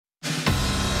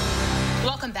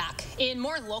Welcome back. In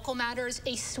more local matters,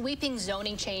 a sweeping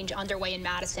zoning change underway in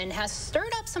Madison has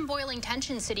stirred up some boiling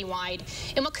tension citywide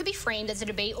in what could be framed as a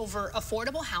debate over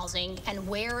affordable housing and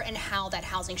where and how that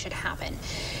housing should happen.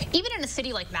 Even in a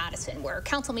city like Madison, where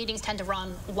council meetings tend to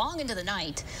run long into the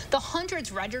night, the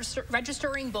hundreds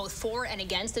registering both for and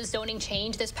against the zoning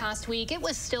change this past week, it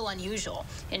was still unusual.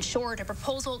 In short, a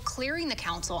proposal clearing the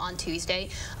council on Tuesday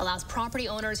allows property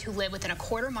owners who live within a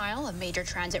quarter mile of major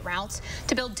transit routes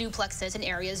to build duplexes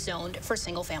in areas zoned for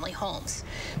single-family homes.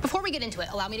 Before we get into it,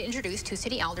 allow me to introduce two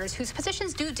city alders whose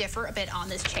positions do differ a bit on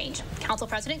this change. Council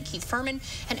President Keith Furman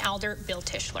and Alder Bill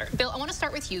Tishler. Bill, I want to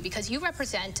start with you because you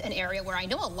represent an area where I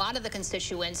know a lot of the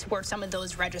constituents were some of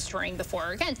those registering before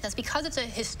or against. That's because it's a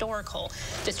historical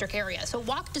district area. So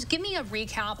just give me a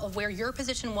recap of where your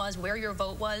position was, where your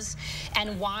vote was,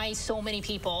 and why so many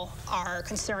people are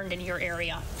concerned in your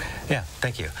area. Yeah,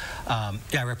 thank you.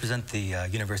 I represent the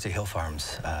University Hill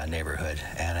Farms neighborhood,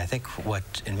 and I think what,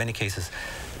 in many cases,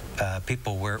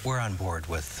 people were on board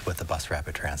with the bus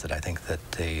rapid transit. I think that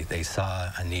they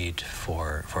saw a need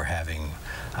for having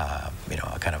a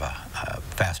kind of a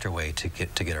faster way to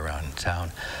get around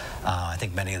town. I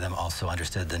think many of them also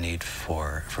understood the need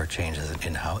for changes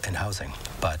in housing.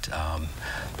 But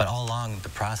all along the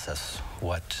process,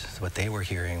 what they were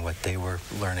hearing, what they were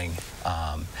learning,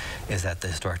 is that the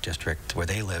historic district where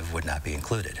they live would not be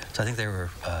included. So I think they were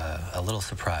a little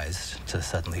surprised to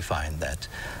suddenly find that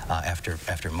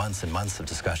after months and months of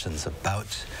discussions about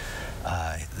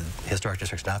historic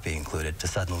districts not being included, to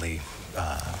suddenly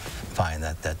find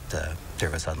that there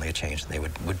was suddenly a change and they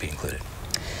would be included.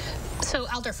 So,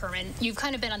 Alder Furman, you've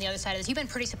kind of been on the other side of this. You've been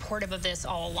pretty supportive of this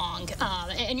all along.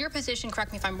 And your position,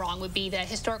 correct me if I'm wrong, would be that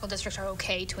historical districts are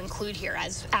okay to include here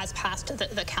as passed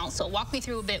the council. Walk me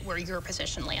through a bit where your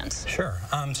position lands. Sure.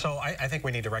 So I think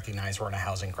we need to recognize we're in a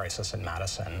housing crisis in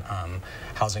Madison.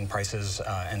 Housing prices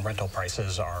and rental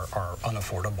prices are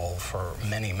unaffordable for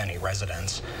many, many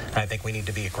residents. And I think we need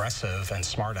to be aggressive and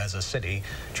smart as a city,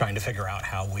 trying to figure out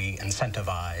how we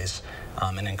incentivize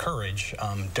and encourage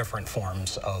different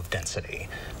forms of density.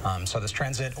 So this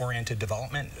transit-oriented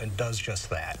development does just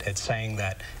that. It's saying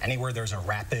that anywhere there's a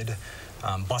rapid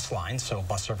bus line, so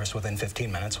bus service within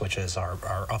 15 minutes, which is our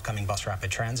upcoming bus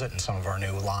rapid transit and some of our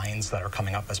new lines that are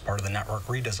coming up as part of the network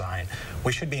redesign,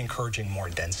 we should be encouraging more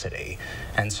density.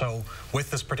 And so with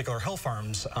this particular Hill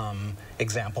Farms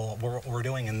example, what we're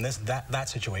doing in that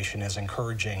situation is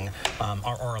encouraging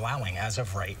or allowing, as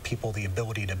of right, people the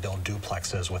ability to build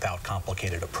duplexes without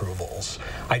complicated approvals.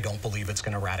 I don't believe it's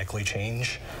going to radically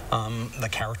change the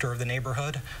character of the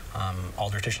neighborhood.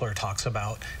 Alder Tishler talks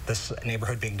about this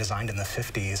neighborhood being designed in the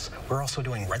 50s. We're also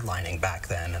doing redlining back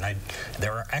then, and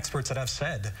there are experts that have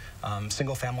said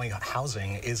single-family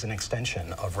housing is an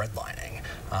extension of redlining.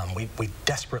 We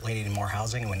desperately need more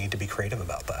housing, and we need to be creative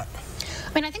about that.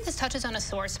 I mean, I think this touches on a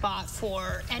sore spot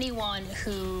for anyone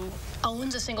who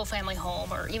owns a single-family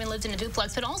home or even lives in a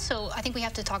duplex, but also I think we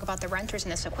have to talk about the renters in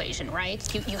this equation, right?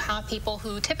 You have people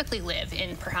who typically live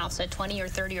in perhaps a 20 or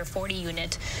 30 or 40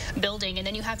 unit building, and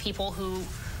then you have people who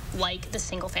like the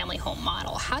single-family home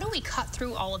model. How do we cut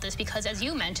through all of this? Because as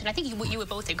you mentioned, I think you would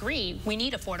both agree, we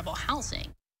need affordable housing.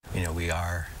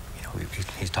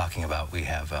 He's talking about we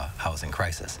have a housing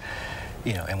crisis.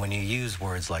 And when you use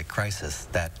words like crisis,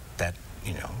 that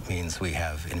means we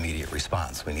have immediate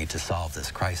response. We need to solve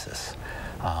this crisis.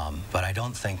 But I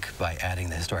don't think by adding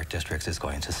the historic districts is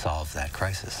going to solve that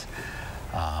crisis.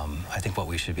 I think what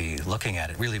we should be looking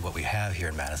at, really what we have here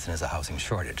in Madison is a housing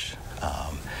shortage.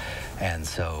 And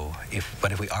so,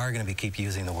 if we are going to keep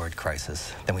using the word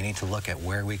crisis, then we need to look at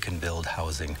where we can build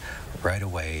housing right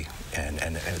away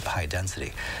and high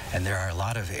density. And there are a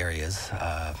lot of areas,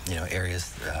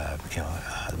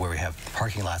 where we have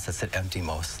parking lots that sit empty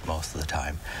most of the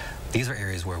time. These are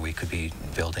areas where we could be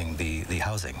building the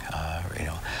housing,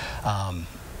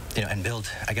 and build.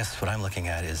 I guess what I'm looking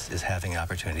at is having an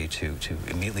opportunity to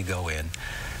immediately go in,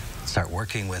 start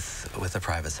working with the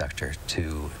private sector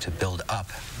to build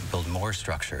more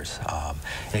structures. And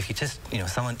if you just,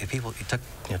 if people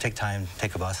take time,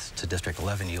 take a bus to District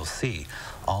 11, you'll see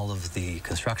all of the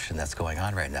construction that's going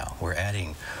on right now. We're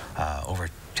adding over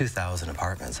 2,000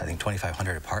 apartments, I think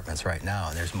 2,500 apartments right now,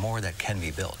 and there's more that can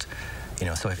be built.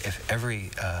 So if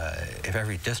every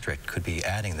district could be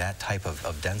adding that type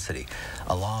of density,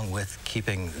 along with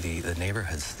keeping the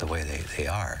neighborhoods the way they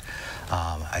are,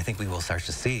 I think we will start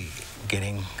to see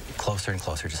getting closer and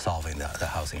closer to solving the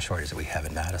housing shortage that we have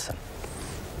in Madison.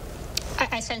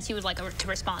 I sense you would like to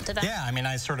respond to that. Yeah, I mean,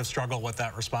 I sort of struggle with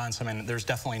that response. I mean, there's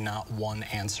definitely not one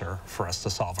answer for us to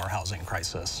solve our housing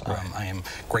crisis. Right. I am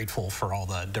grateful for all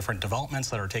the different developments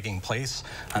that are taking place,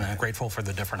 and I'm grateful for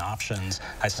the different options.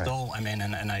 I still, I mean,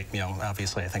 and I, you know,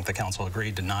 obviously I think the council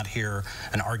agreed to not hear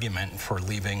an argument for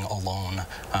leaving alone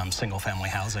single-family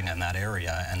housing in that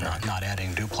area and not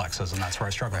adding duplexes, and that's where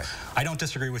I struggle. Right. I don't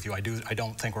disagree with you. I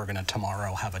don't think we're going to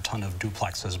tomorrow have a ton of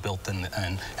duplexes built in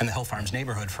the Hill Farms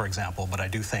neighborhood, for example, but I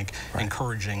do think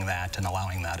encouraging that and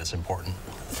allowing that is important.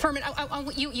 Furman,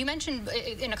 you mentioned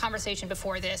in a conversation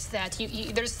before this that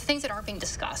there's things that aren't being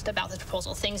discussed about this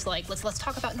proposal. Things like let's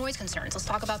talk about noise concerns. Let's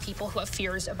talk about people who have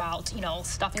fears about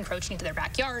stuff encroaching into their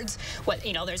backyards.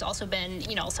 There's also been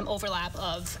some overlap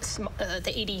of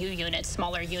the ADU units,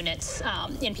 smaller units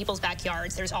in people's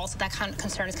backyards. There's also that kind of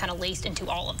concern is kind of laced into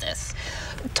all of this.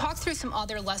 Talk through some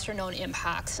other lesser known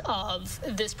impacts of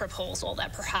this proposal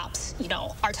that perhaps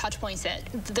are touch points that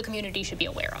the community should be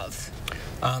aware of.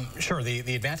 Sure.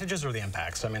 The advantages or the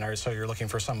impacts? I mean, so you're looking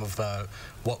for some of the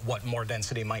what more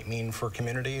density might mean for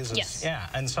communities? Yes. Yeah,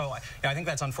 and so I think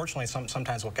that's unfortunately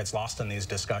sometimes what gets lost in these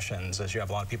discussions is you have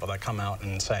a lot of people that come out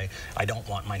and say, I don't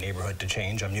want my neighborhood to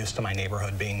change. I'm used to my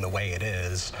neighborhood being the way it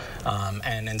is,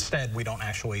 and instead we don't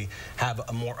actually have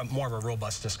more of a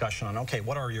robust discussion on, okay,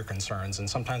 what are your concerns? And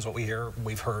sometimes what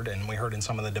we've heard in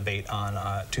some of the debate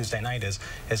on Tuesday night is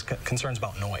concerns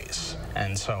about noise,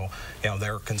 and so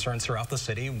there are concerns throughout the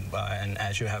city, and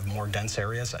as you have more dense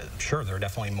areas, sure, there are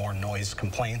definitely more noise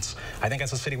complaints. I think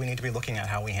as a city we need to be looking at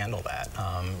how we handle that.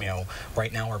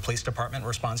 Right now our police department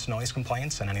responds to noise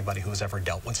complaints, and anybody who's ever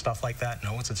dealt with stuff like that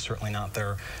knows it's certainly not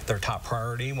their top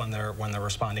priority when they're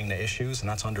responding to issues, and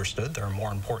that's understood. There are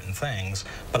more important things,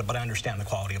 but I understand the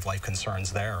quality of life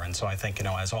concerns there, and so I think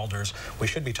as alders we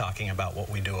should be talking about what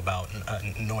we do about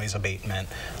noise abatement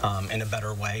in a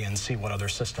better way and see what other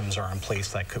systems are in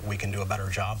place that we can do a better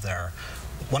job there.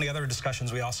 One of the other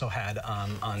discussions we also had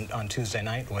on Tuesday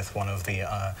night with one of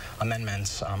the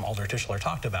amendments Alder Tishler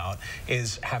talked about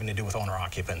is having to do with owner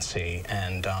occupancy,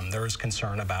 and there is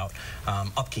concern about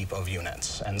upkeep of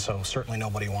units, and so certainly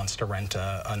nobody wants to rent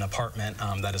an apartment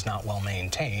that is not well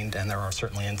maintained, and there are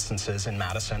certainly instances in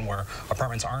Madison where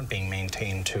apartments aren't being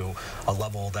maintained to a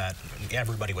level that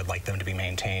everybody would like them to be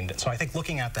maintained. So I think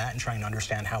looking at that and trying to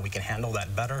understand how we can handle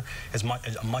that better is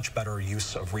a much better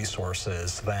use of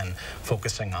resources than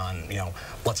focusing on,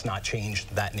 let's not change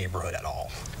that neighborhood at all.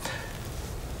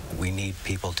 We need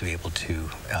people to be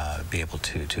able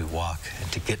to walk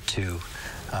and to get to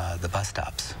the bus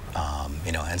stops,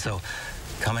 and so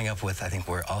coming up with, I think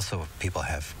where also people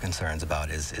have concerns about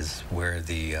is where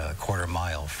the quarter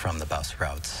mile from the bus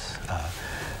routes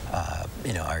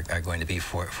are going to be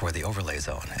for the overlay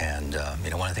zone. And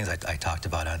one of the things I talked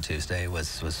about on Tuesday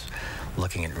was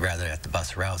looking at, rather at the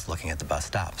bus routes, looking at the bus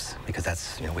stops, because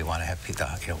that's we want to have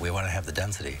we want to have the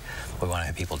density. We want to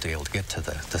have people to be able to get to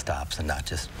the stops and not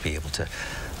just be able to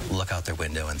look out their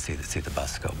window and see the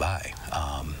bus go by.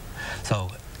 So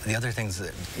the other things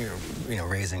that you're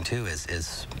raising too is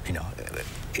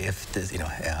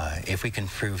if we can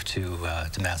prove to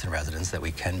Madison residents that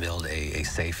we can build a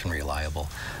safe and reliable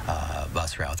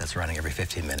bus route that's running every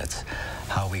 15 minutes,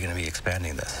 how are we going to be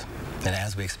expanding this? And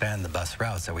as we expand the bus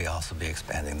routes, are we also be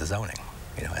expanding the zoning?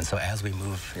 And so as we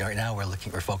move, right now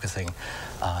we're focusing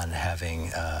on having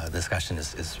the discussion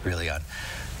is really on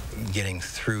getting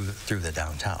through the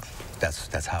downtown.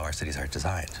 That's how our cities are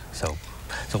designed. So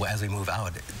as we move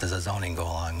out, does the zoning go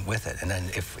along with it? And then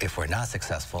if we're not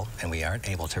successful and we aren't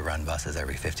able to run buses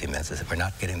every 15 minutes, if we're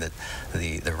not getting the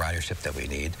ridership that we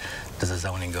need, does the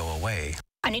zoning go away?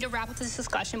 I need to wrap up this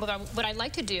discussion, but what I'd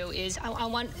like to do is I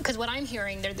want, because what I'm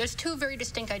hearing, there's two very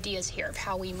distinct ideas here of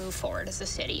how we move forward as a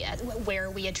city,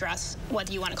 where we address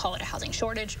whether you want to call it a housing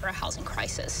shortage or a housing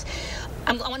crisis.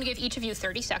 I want to give each of you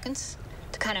 30 seconds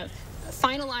to kind of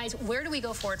finalize where do we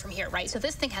go forward from here, right? So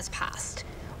this thing has passed.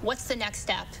 What's the next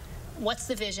step? What's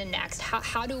the vision next?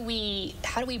 How do we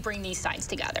bring these sides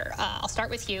together? I'll start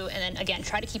with you, and then again,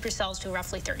 try to keep yourselves to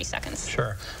roughly 30 seconds.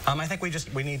 Sure. I think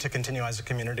we need to continue as a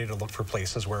community to look for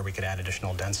places where we could add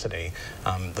additional density.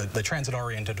 The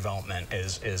transit-oriented development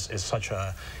is such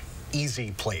a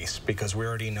easy place because we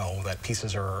already know that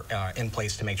pieces are in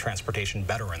place to make transportation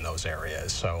better in those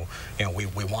areas. So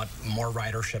we want more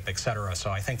ridership, et cetera. So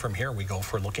I think from here we go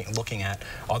for looking at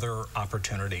other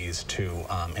opportunities to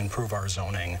improve our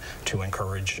zoning, to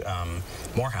encourage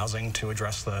more housing, to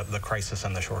address the crisis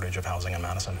and the shortage of housing in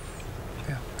Madison.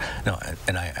 Yeah. No,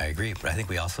 and I agree, but I think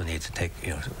we also need to take,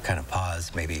 kind of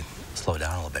pause, maybe slow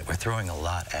down a little bit. We're throwing a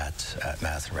lot at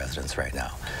Madison residents right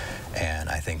now, and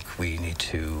I think we need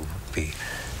to be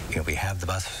we have the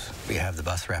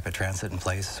bus rapid transit in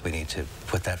place. We need to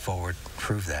put that forward,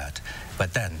 prove that.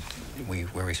 But then,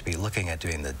 where we should be looking at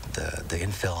doing the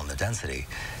infill and the density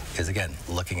is, again,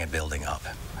 looking at building up.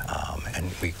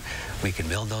 And we can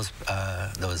build those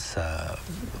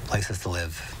places to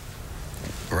live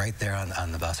right there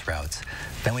on the bus routes.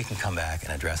 Then we can come back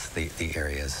and address the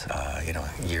areas,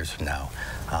 years from now,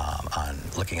 on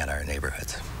looking at our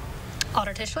neighborhoods.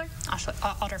 Alder Tishler,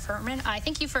 Alder Furman, I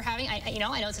thank you for having, I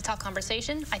know it's a tough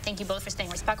conversation. I thank you both for staying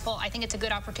respectful. I think it's a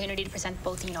good opportunity to present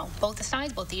both, both the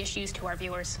sides, both the issues to our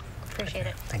viewers. Appreciate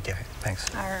it. Thank you.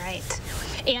 Thanks. All right.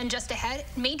 And just ahead,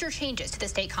 major changes to the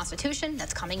state constitution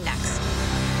that's coming next.